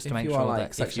 months just to make sure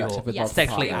that if you're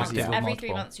sexually active with every multiple.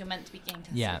 3 months you're meant to be getting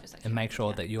tested. Yeah, and make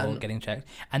sure that you're getting checked.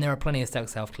 And there are plenty of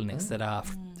sex health clinics that are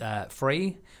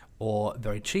free or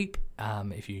very cheap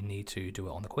if you need to do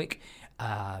it on the quick.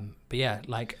 But yeah,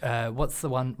 like what's the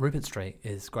one? Rupert Street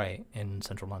is great in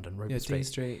central London. Rupert Street. Dean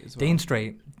Street as well. Dean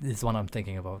Street is the one I'm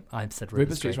thinking of. I've said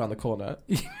Rupert Street. Street's around the corner.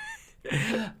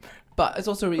 But it's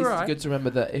also really good to remember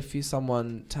that if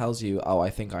someone tells you, "Oh, I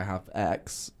think I have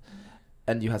X,"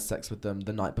 and you had sex with them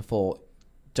the night before,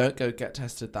 don't go get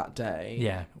tested that day.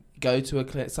 Yeah. Go to a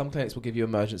clinic. Some clinics will give you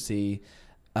emergency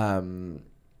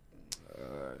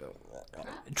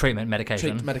treatment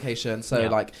medication. So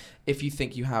like if you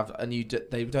think you have and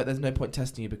there's no point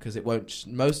testing you because it won't.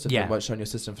 Most of them won't show in your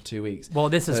system for 2 weeks. Well,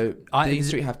 Dean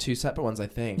Street have two separate ones, I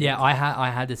think. Yeah, I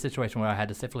had this situation where I had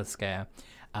a syphilis scare.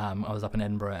 I was up in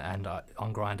Edinburgh, and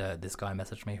on Grindr, this guy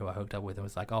messaged me who I hooked up with and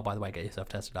was like, "Oh, by the way, get yourself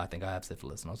tested. I think I have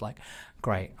syphilis." And I was like,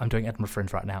 "Great, I'm doing Edinburgh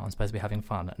Fringe right now. I'm supposed to be having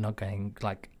fun, not getting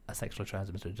like a sexually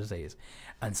transmitted disease."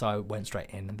 And so I went straight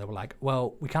in, and they were like,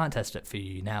 "Well, we can't test it for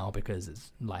you now because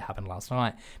it's like happened last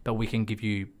night, but we can give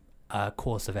you a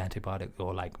course of antibiotic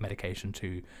or like medication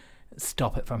to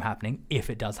stop it from happening if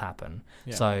it does happen."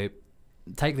 Yeah. So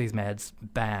take these meds,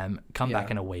 bam, come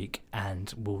back in a week,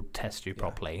 and we'll test you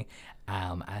properly.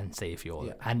 And see if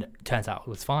you're... And it turns out it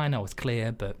was fine, I was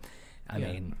clear, but I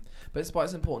mean... But it's why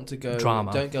it's important to go...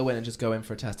 Drama. Don't go in and just go in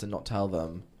for a test and not tell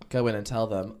them. Go in and tell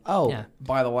them,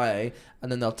 by the way,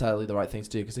 and then they'll tell you the right thing to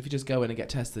do. Because if you just go in and get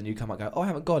tested and you come out and go, "Oh, I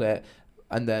haven't got it,"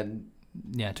 and then...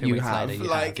 Yeah, 2 weeks later you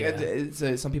have.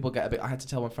 So some people get a bit... I had to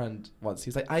tell my friend once,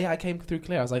 he's like, I came through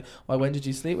clear. I was like, "Well, when did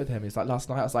you sleep with him?" He's like, "Last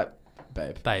night." I was like,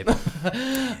 Babe.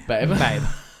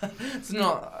 It's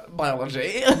not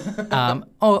biology.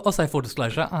 Also, full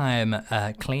disclosure, I'm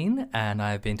clean and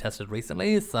I've been tested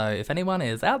recently. So if anyone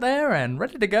is out there and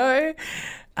ready to go,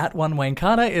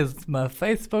 @OneWayneCarter is my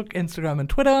Facebook, Instagram, and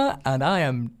Twitter, and I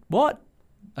am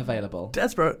available.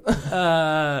 Desperate.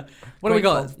 What do we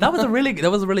got? That was a really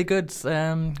good.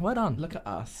 Well done. Look at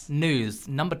us. News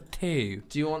number 2.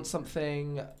 Do you want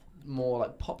something more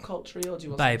like pop culture, or do you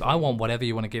want? Babe, I want whatever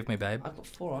you want to give me, babe. I've got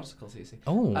 4 articles, Cece.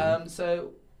 Oh.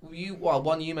 So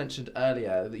one you mentioned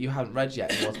earlier that you haven't read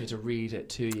yet and you wanted me to read it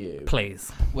to you.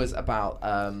 Please. Was about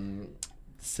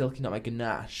Silky Nutmeg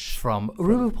Ganache from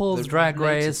RuPaul's Drag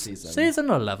Race season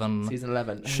 11. Season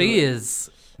 11. She is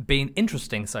been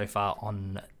interesting so far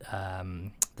on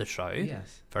the show.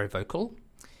 Yes. Very vocal.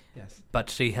 Yes. But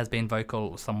she has been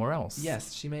vocal somewhere else.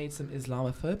 Yes, she made some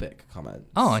Islamophobic comments.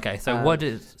 Oh, okay. So what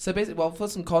is... So basically, well, for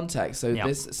some context,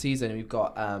 this season we've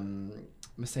got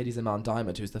Mercedes Iman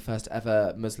Diamond, who's the first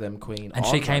ever Muslim queen. And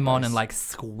she came on and like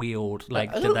squealed.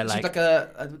 Like, did they like...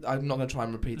 I'm not going to try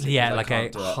and repeat it. Yeah, like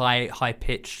a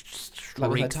high-pitched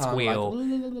shriek squeal.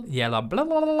 Like, yeah, like blah,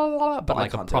 blah, blah, blah, blah, but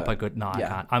like a proper good... No, I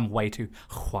can't. I'm way too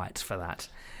white for that.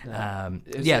 So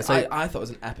I thought it was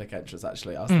an epic entrance.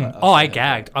 Actually, I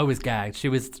gagged. I was gagged. She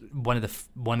was one of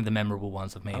the memorable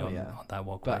ones of me on that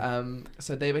walkway. But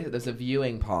so there's a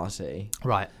viewing party.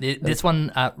 Right. This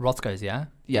one at Roscoe's, yeah.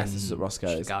 Yes, this is at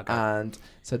Roscoe's. Chicago. And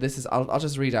so this is. I'll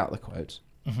just read out the quote.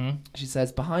 Mm-hmm. She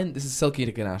says, this is Silky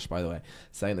Ganache, by the way,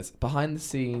 saying this. "Behind the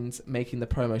scenes, making the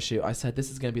promo shoot, I said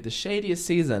this is going to be the shadiest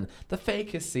season, the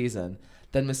fakest season.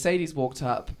 Then Mercedes walked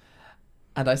up.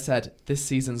 And I said, this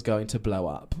season's going to blow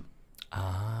up."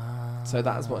 So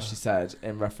that's what she said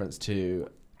in reference to.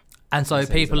 And so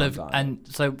people have, and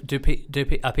so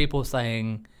are people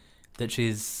saying that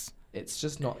she's? It's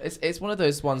just not. It's one of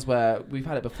those ones where we've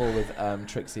had it before with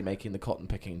Trixie making the cotton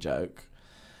picking joke,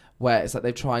 where it's like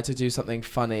they've tried to do something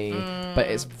funny, but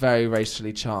it's very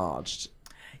racially charged.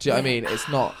 Do you know what I mean?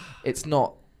 It's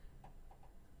not.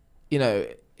 You know.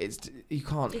 You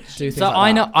can't do things so like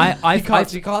I that.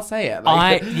 know you can't say it.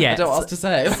 I don't know what else to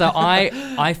say. So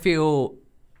I feel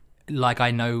like I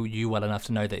know you well enough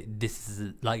to know that this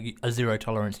is like a zero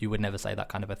tolerance. You would never say that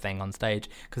kind of a thing on stage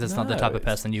because it's not the type of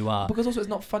person you are. Because also it's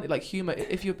not funny. Like humor,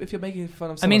 if you're making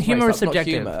fun of someone's humor race, is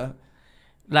subjective. Humor.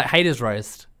 Like haters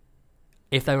roast.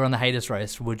 If they were on the haters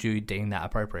roast, would you deem that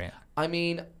appropriate? I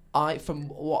mean,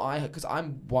 because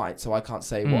I'm white, so I can't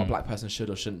say what a black person should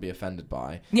or shouldn't be offended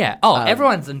by. Yeah.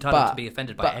 Everyone's entitled to be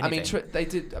offended by anything. I mean, they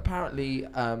did apparently.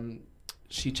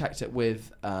 She checked it with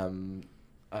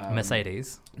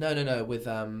Mercedes. No. With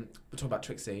we're talking about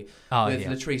Trixie. With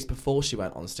Latrice before she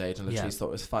went on stage, and Latrice thought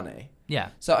it was funny.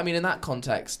 Yeah. So I mean, in that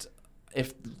context,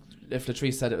 if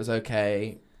Latrice said it was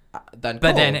okay, then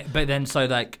but cool. then so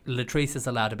like Latrice is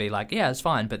allowed to be like, yeah, it's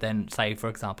fine. But then say, for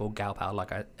example, gal pal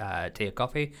like Tia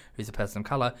Coffey, who's a person of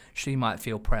color, she might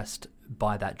feel pressed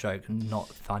by that joke and not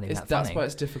finding that funny. That's where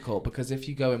it's difficult, because if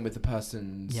you go in with the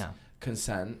person's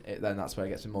consent, then that's where it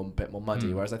gets a bit more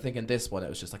muddy. Whereas I think in this one, it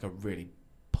was just like a really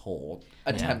poor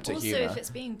attempt at humour. Also, if it's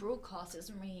being broadcast, it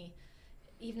doesn't really...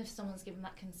 Even if someone's given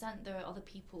that consent, there are other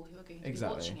people who are going to be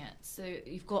watching it. So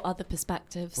you've got other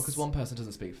perspectives. Well, because one person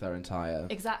doesn't speak for their entire...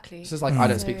 Exactly. It's just like, I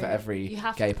don't speak for every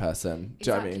gay person.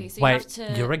 Do you know what I mean? So wait,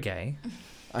 you're a gay?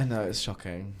 I know, it's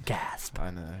shocking. Gasp.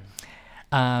 I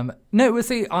know. No, well,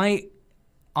 see,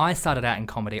 I started out in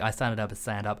comedy. I started up as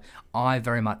stand-up. I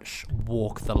very much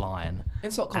walk the line.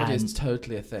 Insult comedy is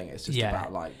totally a thing. It's just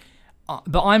about, like...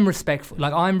 but I'm respectful.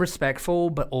 Like, I'm respectful,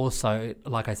 but also,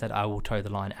 like I said, I will toe the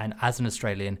line. And as an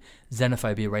Australian,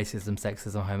 xenophobia, racism,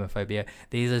 sexism, homophobia,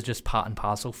 these are just part and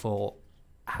parcel for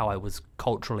how I was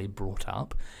culturally brought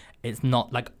up. It's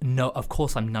not like, no, of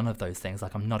course I'm none of those things.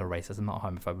 Like, I'm not a racist, I'm not a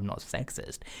homophobe, I'm not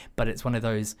sexist. But it's one of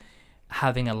those...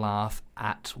 having a laugh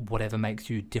at whatever makes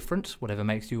you different, whatever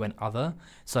makes you an other.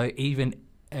 So even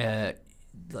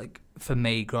like for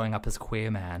me, growing up as a queer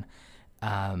man,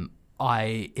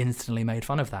 I instantly made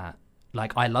fun of that.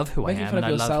 Like, I love who I am. Making fun of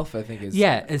yourself, I think, is...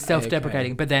 Yeah, it's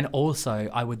self-deprecating. But then also,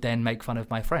 I would then make fun of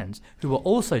my friends, who were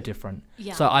also different.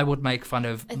 Yeah. So I would make fun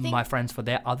of my friends for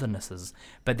their othernesses.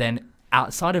 But then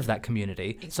outside of that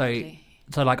community... Exactly.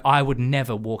 So, like, I would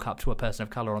never walk up to a person of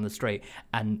colour on the street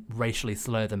and racially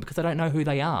slur them because I don't know who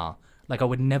they are. Like, I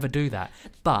would never do that.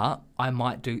 But I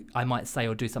might say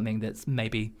or do something that's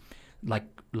maybe, like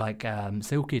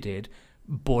Silky did,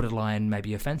 borderline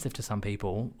maybe offensive to some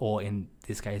people, or in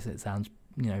this case, it sounds,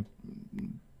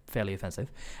 fairly offensive.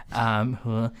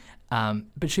 But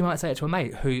she might say it to a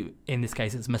mate who, in this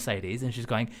case, it's Mercedes, and she's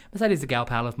going, Mercedes is a gal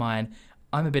pal of mine.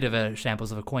 I'm a bit of a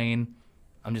shambles of a queen.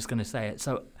 I'm just going to say it.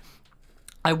 So...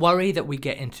 I worry that we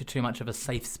get into too much of a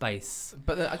safe space.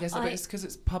 But I guess it's because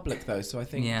it's public, though. So I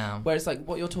think, whereas like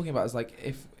what you're talking about is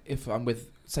like if I'm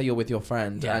with, say you're with your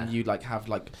friend and you like have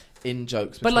like in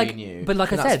jokes between you. But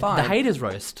like I said, the haters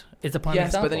roast is a prime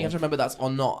example. Yes, but then you have to remember that's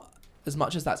not as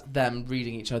much as that's them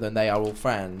reading each other and they are all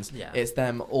friends. Yeah. It's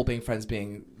them all being friends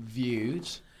being viewed.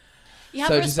 You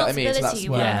have a responsibility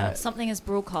when something is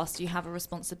broadcast. You have a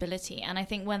responsibility, and I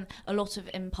think when a lot of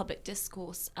in public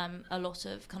discourse, a lot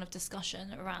of kind of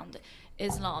discussion around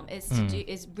Islam is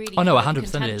really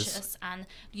 100% contentious and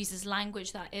uses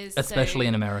language that is especially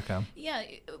in America. Yeah,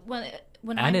 when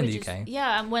and in the UK.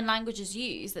 Yeah, and when language is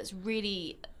used, that's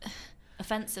really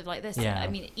offensive like this. I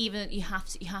mean, even you have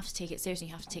to take it seriously.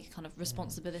 You have to take a kind of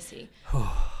responsibility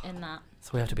in that.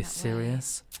 So we have to be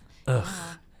serious. Ugh.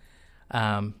 Yeah.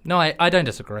 No, I don't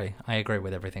disagree. I agree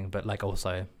with everything, but like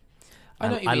also, I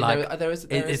know what you mean. Like, there is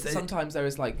sometimes there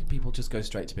is like people just go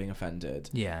straight to being offended.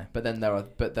 Yeah. But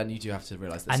then you do have to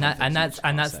realize that. And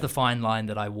that's the fine line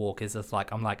that I walk. Is just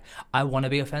like I want to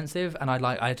be offensive, and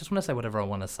I just want to say whatever I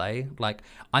want to say. Like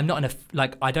I'm not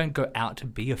I don't go out to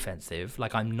be offensive.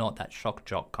 Like I'm not that shock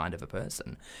jock kind of a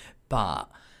person, but.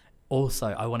 Also,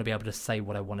 I want to be able to say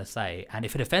what I want to say, and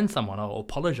if it offends someone, I'll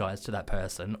apologize to that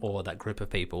person or that group of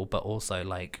people. But also,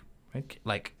 like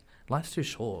life's too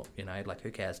short, like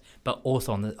who cares? But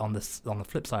also on the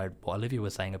flip side, what Olivia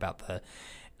was saying about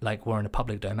we're in a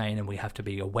public domain, and we have to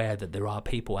be aware that there are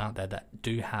people out there that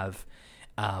do have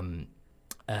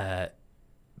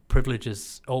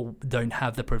privileges or don't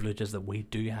have the privileges that we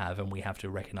do have, and we have to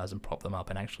recognize and prop them up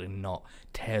and actually not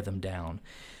tear them down.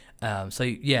 So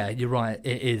yeah, you're right.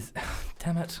 It is.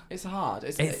 Damn it. It's hard.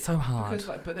 It's so hard.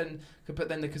 Because, but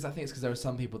then, because I think it's because there are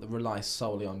some people that rely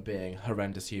solely on being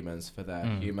horrendous humans for their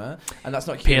humour, and that's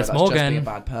not humour. That's just being a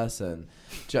bad person.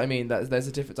 Do you know what I mean? There's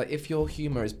a difference. Like if your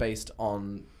humour is based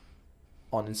on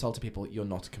insulting people, you're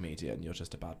not a comedian. You're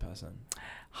just a bad person.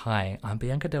 Hi, I'm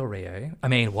Bianca Del Rio. I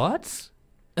mean, what?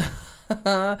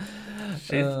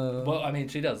 She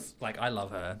does. Like, I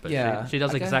love her, but she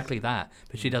does exactly that.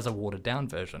 But she does a watered down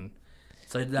version.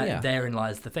 So therein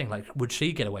lies the thing. Like, would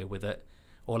she get away with it?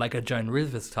 Or like a Joan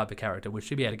Rivers type of character, would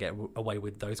she be able to get away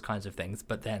with those kinds of things?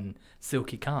 But then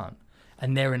Silky can't,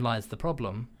 and therein lies the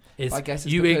problem. Is I guess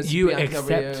it's you Bianca accept?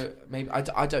 Rio, maybe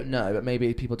I don't know, but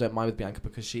maybe people don't mind with Bianca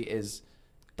because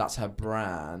that's her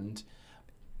brand.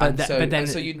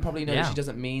 So you'd probably know that she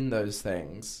doesn't mean those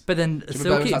things. But then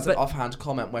Silky, that's an offhand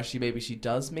comment where she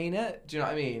does mean it. Do you know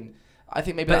what I mean? I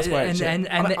think maybe that's where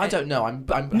I don't know. I'm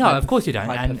no, of course you don't.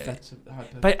 Hypothesize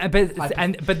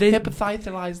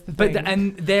the thing.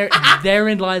 And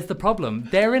therein lies the problem.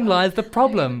 Therein lies the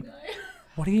problem.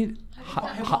 What are you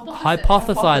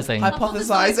hypothesizing?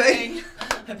 Hypothesizing.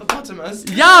 Hippopotamus.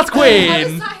 Yes, queen. I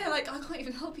was sat here like I can't even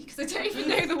even help you because I don't even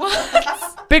know the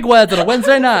words. Big words on a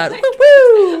Wednesday night.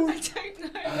 Woo! I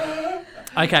don't know.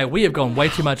 Okay, we have gone way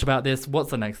too much about this.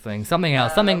 What's the next thing? Something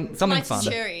else. Something nice fun.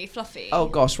 cheery, fluffy. Oh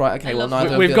gosh, right. Okay, well,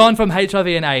 neither. We've gone from HIV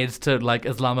and AIDS to like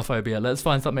Islamophobia. Let's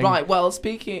find something. Right. Well,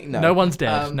 speaking. No one's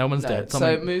dead. No one's dead.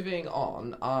 So moving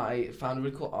on, I found a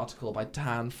really cool article by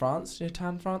Tan France. Do you know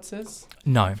Tan France is?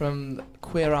 No. From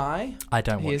Queer Eye. I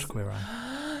don't watch Queer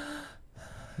Eye.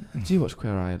 Do you watch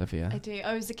Queer Eye, Olivia? I do.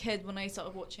 I was a kid when I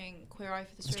started watching Queer Eye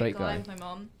for the Straight Guy with my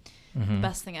mum. Mm-hmm. The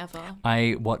best thing ever.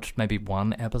 I watched maybe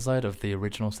one episode of the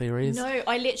original series. No,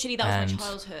 I literally, that was my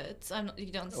childhood. You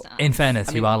don't understand. In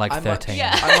fairness, you are like 13.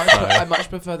 I much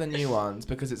prefer the new ones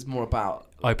because it's more about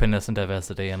openness and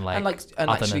diversity and otherness.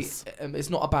 Actually, it's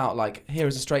not about like, here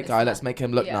is a straight guy, let's make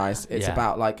him look nice. It's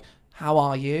about like, how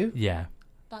are you? Yeah.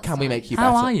 Can we make you better?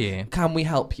 How are you? Can we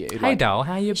help you? Hey, doll,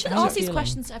 how are you? You should ask these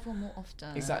questions to everyone more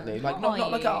often. Exactly. Like not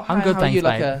like I'm good, thanks,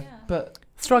 mate. But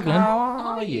struggling.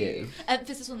 How are you?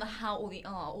 Emphasis on the how or the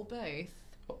are or both.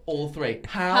 All three.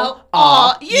 How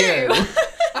are you?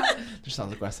 Just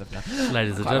sounds aggressive now.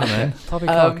 Ladies and gentlemen, Poppy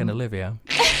Clark and Olivia.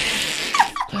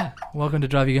 Welcome to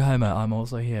Drive You Homer. I'm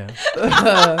also here.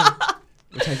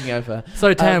 We're taking over.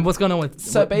 So Tan, what's going on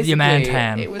with your man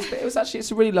Tan? It was actually,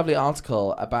 it's a really lovely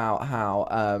article about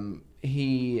how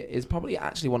he is probably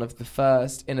actually one of the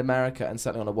first in America, and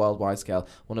certainly on a worldwide scale,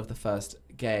 one of the first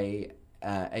gay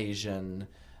Asian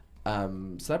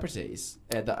celebrities.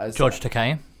 George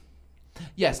Takei?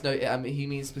 Yes, no, he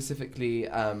means specifically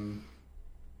Takei?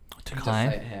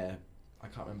 Say it here. I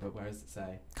can't remember. Where does it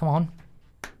say? Come on.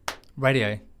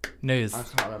 Radio. News. I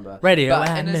can't remember. Radio but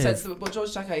and in news. a sense, well, George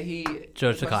Takei, he's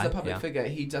a public figure.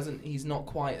 He's not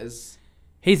quite as...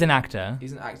 He's an actor.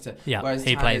 He's an actor. Yeah, whereas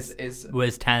he Tan plays.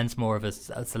 Whereas Tan's more of a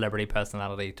celebrity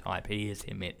personality type. He is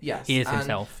him. Yes, he is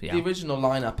himself. Yeah. The original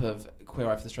lineup of Queer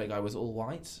Eye for the Straight Guy was all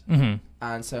white,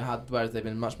 and so whereas they've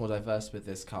been much more diverse with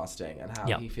this casting, and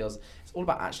how he feels it's all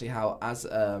about actually how as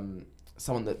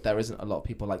someone that there isn't a lot of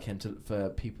people like him to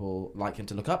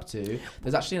look up to.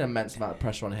 There's actually an immense amount of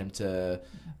pressure on him to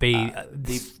be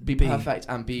perfect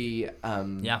and be.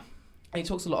 And he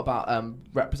talks a lot about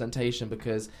representation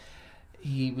because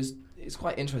it's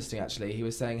quite interesting actually. He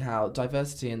was saying how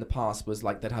diversity in the past was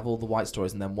like they'd have all the white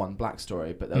stories and then one black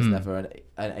story, but there was never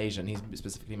an Asian. He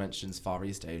specifically mentions Far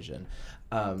East Asian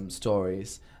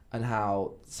stories, and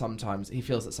how sometimes he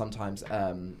feels that sometimes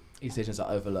East Asians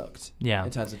are overlooked in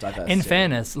terms of diversity. In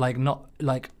fairness,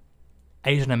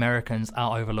 Asian Americans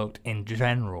are overlooked in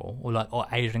general, or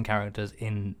Asian characters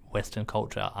in Western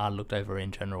culture are looked over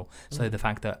in general. So the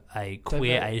fact that a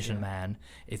queer Asian man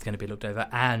is going to be looked over,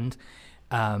 and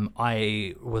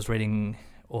I was reading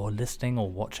or listening or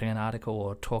watching an article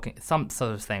or talking some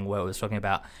sort of thing where it was talking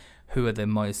about who are the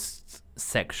most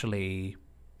sexually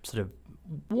sort of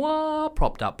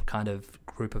propped up kind of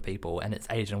group of people, and it's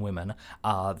Asian women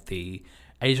are the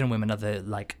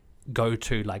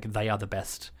go-to, like they are the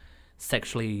best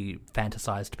sexually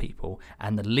fantasized people,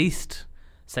 and the least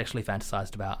sexually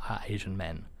fantasized about are Asian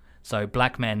men. So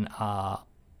black men are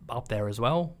up there as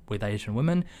well with Asian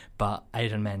women, but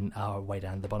Asian men are way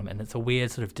down at the bottom, and it's a weird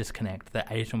sort of disconnect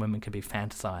that Asian women can be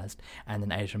fantasized and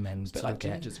then Asian men sort of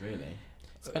get... gingers, really.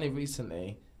 It's only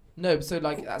recently. No, so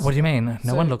like... What do you mean?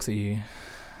 No one looks at you.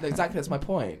 Exactly, that's my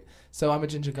point. So I'm a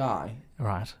ginger guy.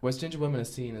 Right. Whereas ginger women are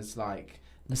seen as like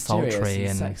mysterious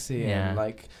and sexy and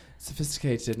like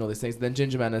sophisticated and all these things. Then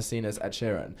ginger men are seen as Ed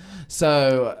Sheeran.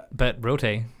 So... But real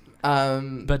tea.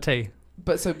 But tea.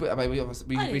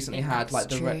 We recently had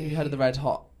like you heard of the Red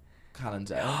Hot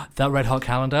calendar. That Red Hot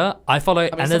calendar, I follow,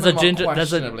 and there's a ginger. What is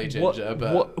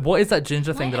that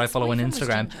ginger thing that I follow on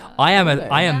Instagram? I am a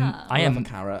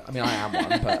carrot. I mean, I am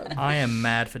one, but I am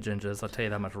mad for gingers. I'll tell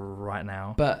you that much right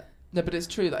now. But it's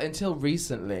true that until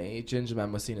recently, ginger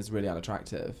men were seen as really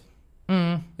unattractive.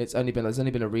 There's only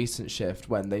been a recent shift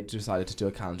when they decided to do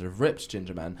a calendar of ripped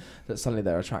ginger men that suddenly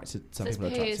they're attracted. Some people are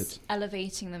attracted.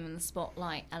 Elevating them in the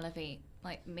spotlight.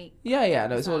 Make. Yeah.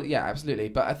 No, it's all. Yeah, absolutely.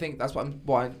 But I think that's what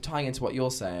I'm tying into what you're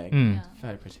saying.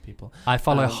 Very pretty people. I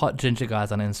follow hot ginger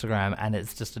guys on Instagram, and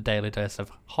it's just a daily dose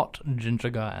of hot ginger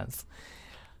guys.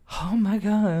 Oh my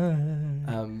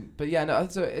god. But yeah, no.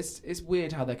 So it's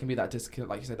weird how there can be that disconnect,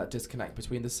 like you said, that disconnect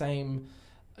between the same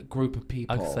group of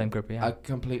people. Same group, yeah. Are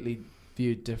completely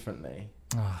viewed differently.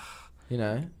 You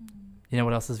know. You know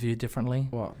what else is viewed differently?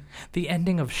 What? The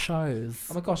ending of shows.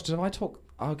 Oh my gosh! Did I talk?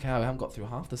 Okay, I haven't got through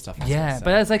half the stuff. Yeah,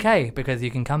 but that's okay because you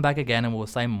can come back again and we'll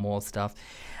say more stuff.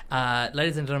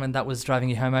 Ladies and gentlemen, that was Driving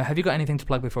You Homo. Have you got anything to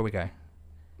plug before we go?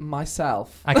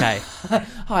 myself. Okay.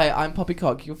 Hi, I'm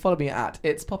Poppycock. You can follow me at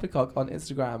It's Poppycock on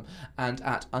Instagram and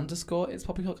at _ It's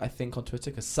Poppycock, I think, on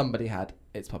Twitter, because somebody had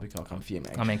It's Poppycock. I'm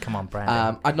fuming. I mean, come on,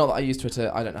 Brandon. Not that I use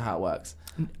Twitter. I don't know how it works.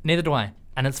 Neither do I,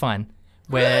 and it's fine.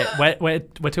 We're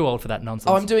too old for that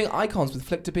nonsense. Oh, I'm doing icons with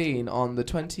Flick to Bean on the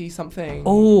 20-something.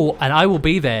 Oh, and I will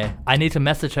be there. I need to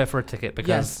message her for a ticket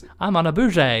because I'm on a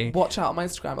bougie. Watch out on my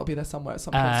Instagram. I'll be there somewhere at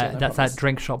some point. That's at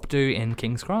Drink Shop Do in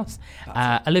King's Cross.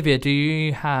 Olivia, do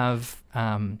you have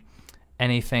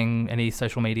any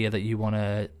social media that you want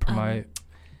to promote?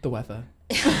 The weather.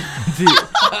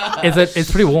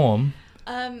 It's pretty warm.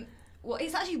 Well,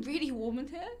 it's actually really warm in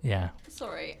here. Yeah.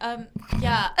 Sorry.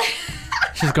 Yeah.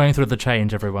 She's going through the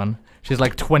change, everyone. She's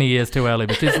like 20 years too early,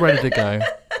 but she's ready to go.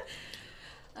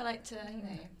 I like to,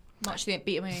 march the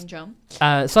beat of my own drum.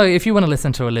 So if you want to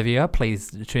listen to Olivia,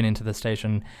 please tune into the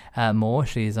station more.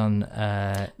 She's on...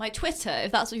 my Twitter,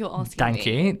 if that's what you're asking thank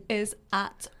you. is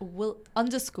at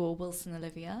 _Wilson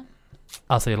Olivia.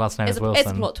 Oh, so your last name is Wilson.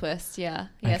 It's a plot twist, yeah.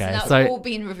 Okay, So now so it's all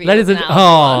been revealed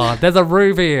there's a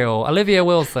reveal. Olivia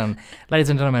Wilson. Ladies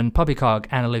and gentlemen, Poppycock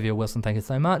and Olivia Wilson, thank you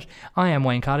so much. I am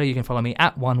Wayne Carter. You can follow me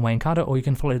at @1Wayne Carter, or you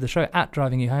can follow the show at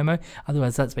Driving You Homo.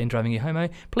 Otherwise, that's been Driving You Homo.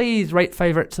 Please rate,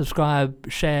 favourite,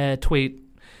 subscribe, share, tweet,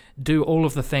 do all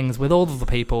of the things with all of the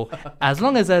people. As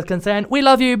long as they're concerned, we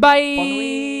love you.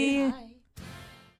 Bye!